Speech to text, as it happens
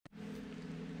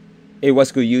Hey,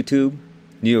 what's good YouTube?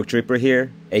 New York Dripper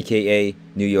here, aka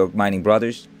New York Mining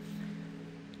Brothers.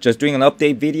 Just doing an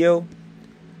update video.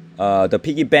 The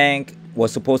PiggyBank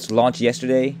was supposed to launch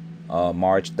yesterday,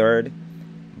 March 3rd,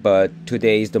 but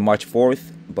today is the March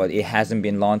 4th, but it hasn't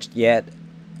been launched yet.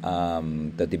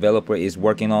 The developer is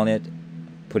working on it.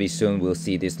 Pretty soon we'll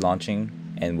see this launching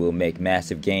and we'll make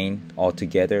massive gain all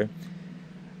together.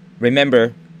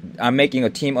 Remember, I'm making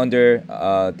a team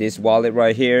under this wallet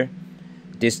right here.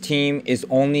 This team is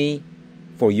only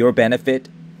for your benefit.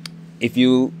 If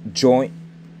you join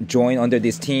under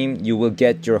this team, you will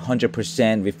get your 100%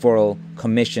 referral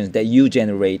commissions that you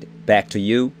generate back to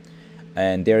you.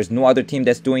 And there's no other team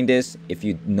that's doing this. If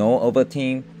you know of a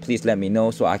team, please let me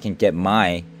know so I can get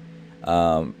my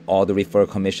all the referral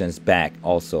commissions back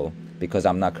also, because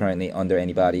I'm not currently under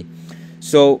anybody.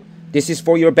 So this is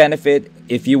for your benefit.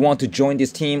 If you want to join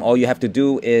this team, all you have to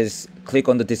do is click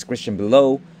on the description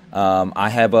below. I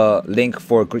have a link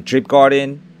for Drip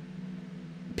Garden,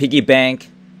 PiggyBank,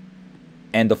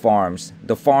 and the farms.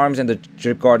 The farms and the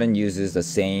Drip Garden uses the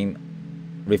same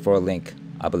referral link,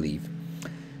 I believe.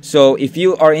 So if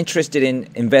you are interested in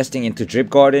investing into Drip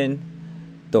Garden,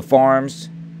 the farms,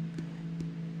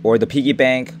 or the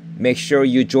PiggyBank, make sure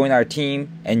you join our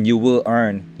team and you will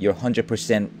earn your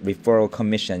 100% referral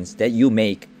commissions that you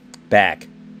make back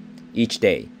each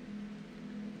day,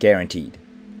 guaranteed.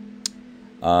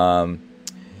 A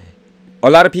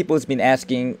lot of people has been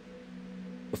asking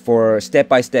for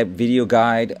step-by-step video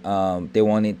guide. They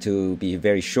want it to be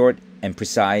very short and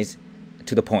precise,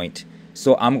 to the point.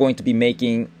 So I'm going to be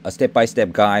making a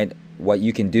step-by-step guide what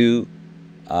you can do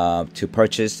to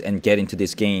purchase and get into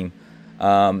this game.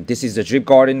 This is the Drip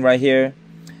Garden right here.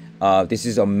 This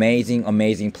is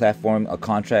amazing platform, a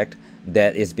contract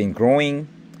that has been growing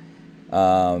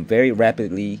very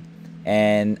rapidly.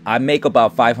 And I make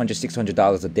about $500,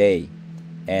 $600 a day,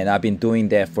 and I've been doing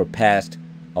that for past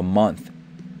a month.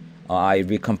 I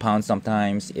recompound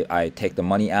sometimes. I take the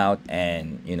money out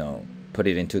and, you know, put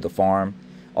it into the farm.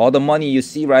 All the money you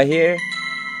see right here,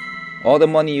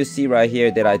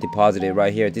 that I deposited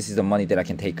right here, this is the money that I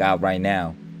can take out right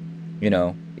now, you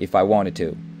know, if I wanted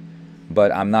to.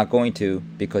 But I'm not going to,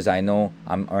 because I know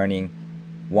I'm earning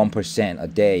 1% a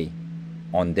day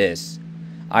on this.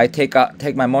 I take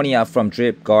my money out from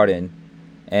Drip Garden,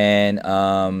 and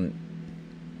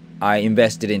I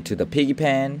invested into the piggy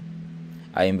pan,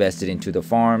 I invested into the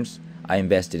farms, I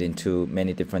invested into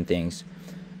many different things.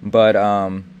 But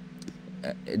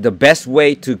the best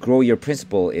way to grow your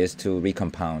principal is to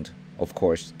recompound, of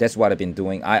course. That's what I've been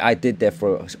doing. I did that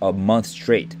for a month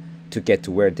straight to get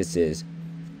to where this is.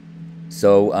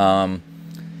 So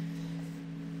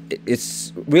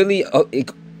it's really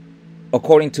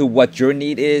according to what your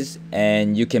need is,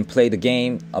 and you can play the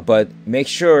game. But make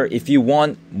sure, if you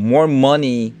want more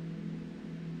money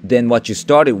than what you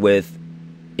started with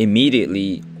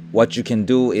immediately, what you can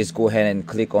do is go ahead and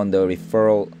click on the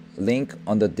referral link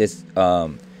on the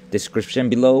description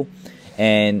below,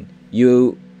 and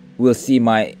you will see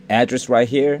my address right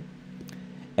here,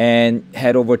 and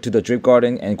head over to the Drip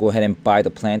Garden and go ahead and buy the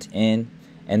plant in,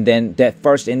 and then that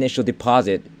first initial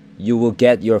deposit, you will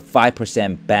get your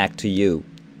 5% back to you.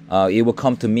 It will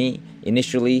come to me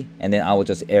initially, and then I will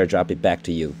just airdrop it back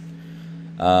to you.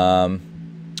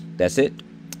 That's it.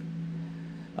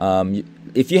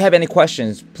 If you have any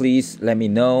questions, please let me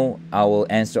know. I will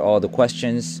answer all the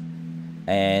questions.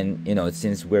 And, you know,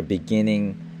 since we're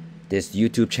beginning this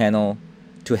YouTube channel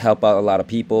to help out a lot of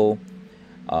people,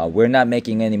 we're not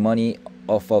making any money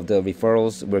off of the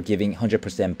referrals. We're giving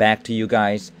 100% back to you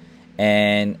guys,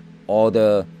 and all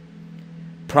the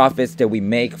profits that we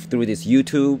make through this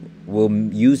YouTube, we'll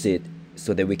use it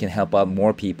so that we can help out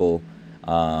more people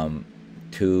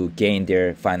to gain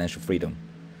their financial freedom.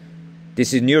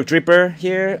 This is New York Dripper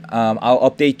here. I'll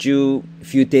update you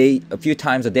a few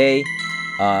times a day.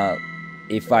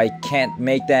 If I can't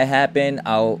make that happen,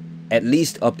 I'll at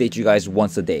least update you guys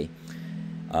once a day.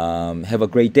 Have a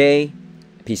great day.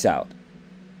 Peace out.